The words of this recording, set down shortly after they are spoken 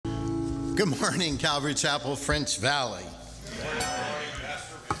Good morning, Calvary Chapel, French Valley.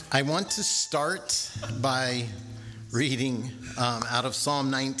 I want to start by reading out of Psalm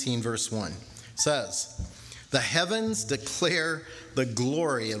 19, verse 1. It says, "The heavens declare the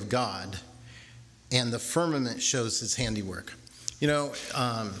glory of God, and the firmament shows his handiwork." You know,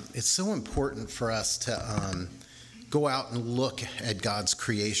 it's so important for us to go out and look at God's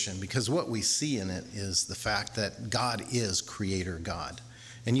creation, because what we see in it is the fact that God is Creator God.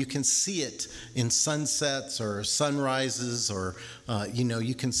 And you can see it in sunsets or sunrises, or,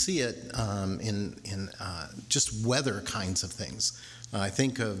 you can see it in just weather kinds of things. I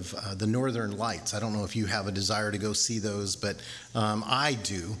think of the Northern Lights. I don't know if you have a desire to go see those, but I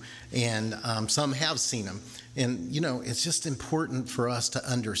do, and some have seen them. And, it's just important for us to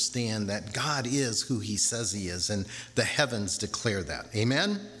understand that God is who he says he is, and the heavens declare that.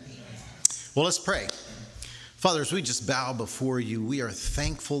 Amen? Well, let's pray. Father, as we just bow before you, we are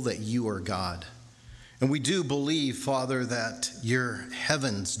thankful that you are God. And we do believe, Father, that your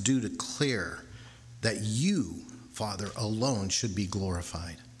heavens do declare that you, Father, alone should be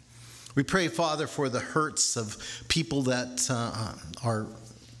glorified. We pray, Father, for the hurts of people that are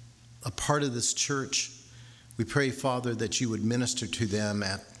a part of this church. We pray, Father, that you would minister to them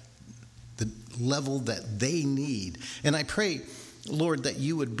at the level that they need. And I pray, Lord, that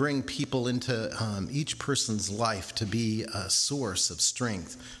you would bring people into each person's life to be a source of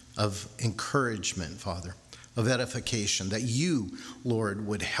strength, of encouragement, Father, of edification, that you, Lord,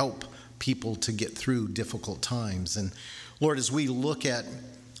 would help people to get through difficult times. And Lord, as we look at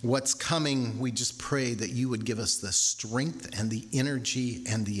what's coming, we just pray that you would give us the strength and the energy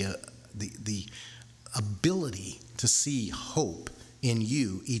and the ability to see hope in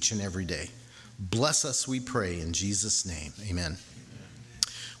you each and every day. Bless us, we pray, in Jesus' name. Amen.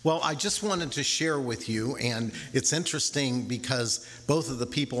 Well, I just wanted to share with you, and it's interesting because both of the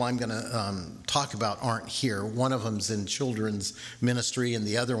people I'm going to talk about aren't here. One of them's in children's ministry, and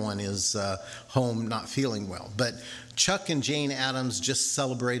the other one is home not feeling well. But Chuck and Jane Adams just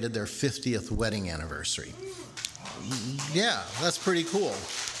celebrated their 50th wedding anniversary. Yeah, that's pretty cool.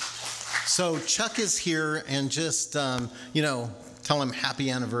 So Chuck is here, and just, tell him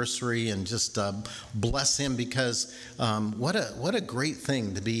happy anniversary and just bless him, because what a great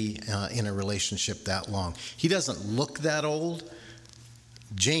thing to be in a relationship that long. He doesn't look that old.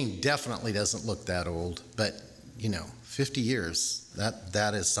 Jane definitely doesn't look that old, but 50 years,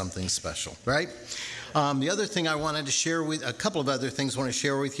 that is something special, right? The other thing I wanted to share with, a couple of other things I want to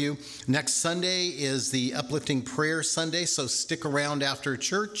share with you. Next Sunday is the Uplifting Prayer Sunday, so stick around after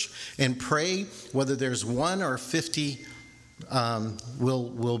church and pray. Whether there's 1 or 50,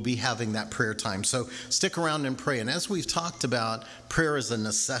 we'll be having that prayer time. So stick around and pray. And as we've talked about, prayer is a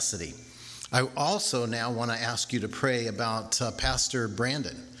necessity. I also now want to ask you to pray about Pastor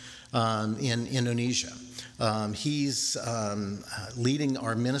Brandon in Indonesia. He's leading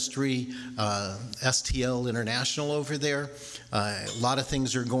our ministry, STL International over there. A lot of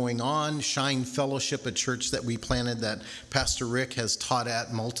things are going on. Shine Fellowship, a church that we planted that Pastor Rick has taught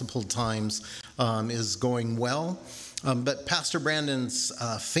at multiple times, is going well. But Pastor Brandon's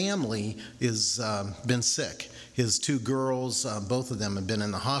family has been sick. His 2 girls, both of them have been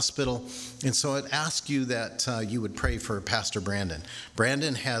in the hospital. And so I'd ask you that you would pray for Pastor Brandon.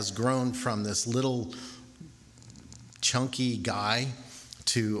 Brandon has grown from this little chunky guy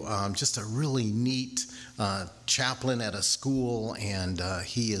to just a really neat chaplain at a school, and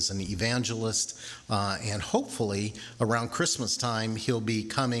he is an evangelist, and hopefully around Christmas time he'll be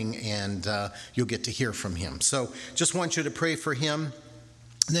coming, and you'll get to hear from him. So just want you to pray for him.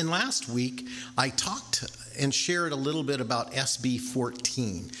 And then last week I talked and shared a little bit about SB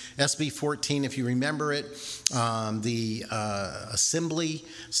 14. SB 14, if you remember it, the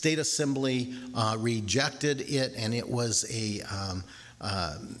state assembly rejected it, and it was a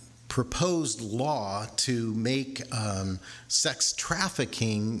proposed law to make sex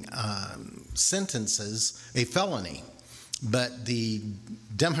trafficking sentences a felony. But the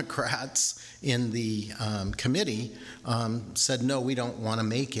Democrats in the committee said, no, we don't want to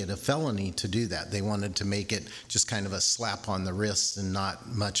make it a felony to do that. They wanted to make it just kind of a slap on the wrist and not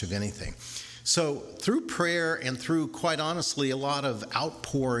much of anything. So through prayer and through, quite honestly, a lot of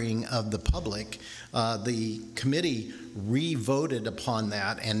outpouring of the public, the committee re-voted upon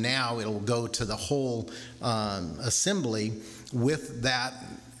that, and now it'll go to the whole assembly with that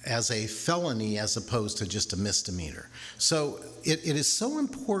as a felony as opposed to just a misdemeanor. So it is so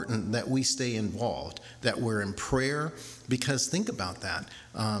important that we stay involved, that we're in prayer, because think about that.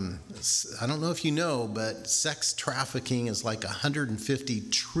 I don't know if you know, but sex trafficking is like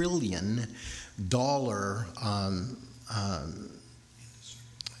 $150 trillion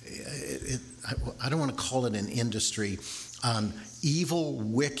I don't want to call it an industry, evil,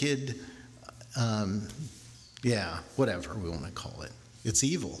 wicked, whatever we want to call it. It's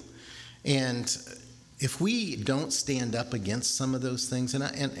evil. And if we don't stand up against some of those things,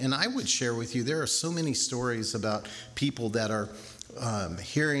 and I would share with you, there are so many stories about people that are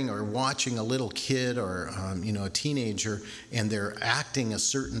hearing or watching a little kid or a teenager, and they're acting a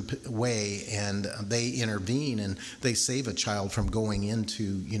certain way, and they intervene and they save a child from going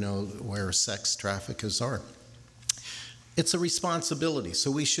into where sex traffickers are. It's a responsibility, so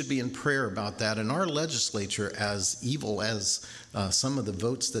we should be in prayer about that. And our legislature, as evil as some of the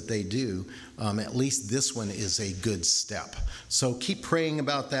votes that they do, at least this one is a good step. So keep praying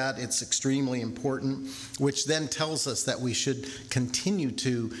about that. It's extremely important, which then tells us that we should continue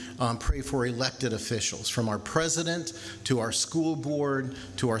to pray for elected officials, from our president to our school board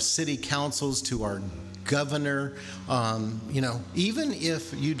to our city councils to our governor. Even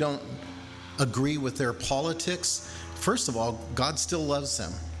if you don't agree with their politics, first of all, God still loves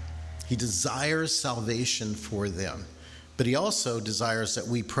them. He desires salvation for them. But he also desires that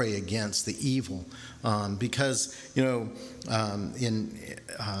we pray against the evil. Because, in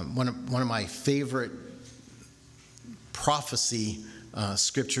one of my favorite prophecy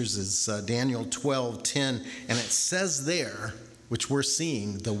scriptures is Daniel 12:10. And it says there, which we're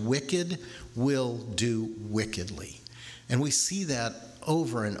seeing, the wicked will do wickedly. And we see that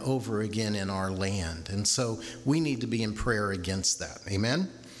over and over again in our land. And so we need to be in prayer against that. Amen?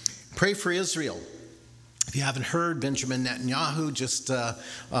 Pray for Israel. If you haven't heard, Benjamin Netanyahu just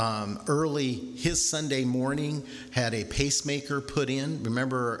early his Sunday morning had a pacemaker put in.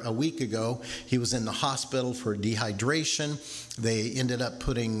 Remember, a week ago, he was in the hospital for dehydration. They ended up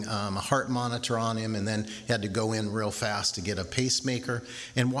putting a heart monitor on him, and then he had to go in real fast to get a pacemaker.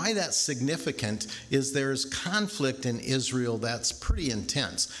 And why that's significant is there's conflict in Israel that's pretty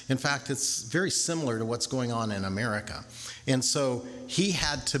intense. In fact, it's very similar to what's going on in America. And so he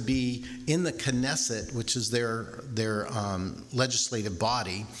had to be in the Knesset, which is their legislative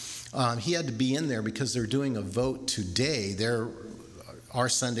body. He had to be in there because they're doing a vote today. Our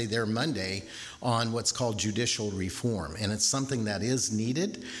Sunday, their Monday, on what's called judicial reform. And it's something that is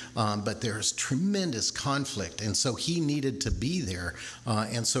needed, but there's tremendous conflict. And so he needed to be there.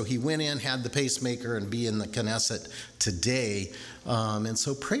 And so he went in, had the pacemaker, and be in the Knesset today. And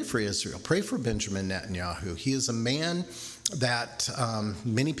so pray for Israel. Pray for Benjamin Netanyahu. He is a man that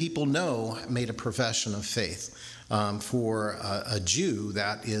many people know made a profession of faith. For a Jew,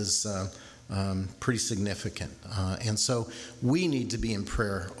 that is pretty significant. And so we need to be in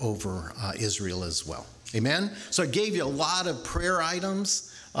prayer over Israel as well. Amen? So I gave you a lot of prayer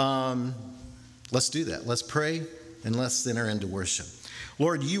items. Let's do that. Let's pray and let's enter into worship.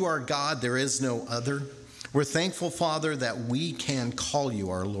 Lord, you are God. There is no other. We're thankful, Father, that we can call you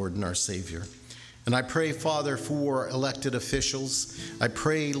our Lord and our Savior. And I pray, Father, for elected officials. I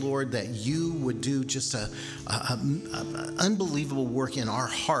pray, Lord, that you would do just an unbelievable work in our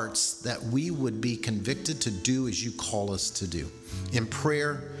hearts, that we would be convicted to do as you call us to do. In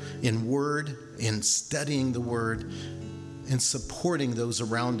prayer, in word, in studying the word, in supporting those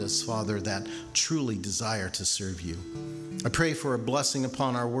around us, Father, that truly desire to serve you. I pray for a blessing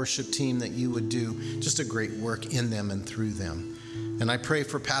upon our worship team, that you would do just a great work in them and through them. And I pray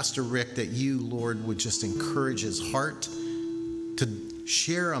for Pastor Rick that you, Lord, would just encourage his heart to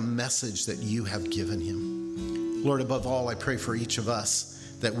share a message that you have given him. Lord, above all, I pray for each of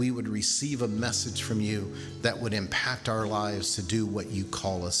us that we would receive a message from you that would impact our lives to do what you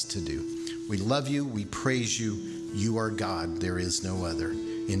call us to do. We love you. We praise you. You are God. There is no other.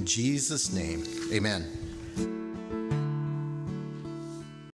 In Jesus' name, amen.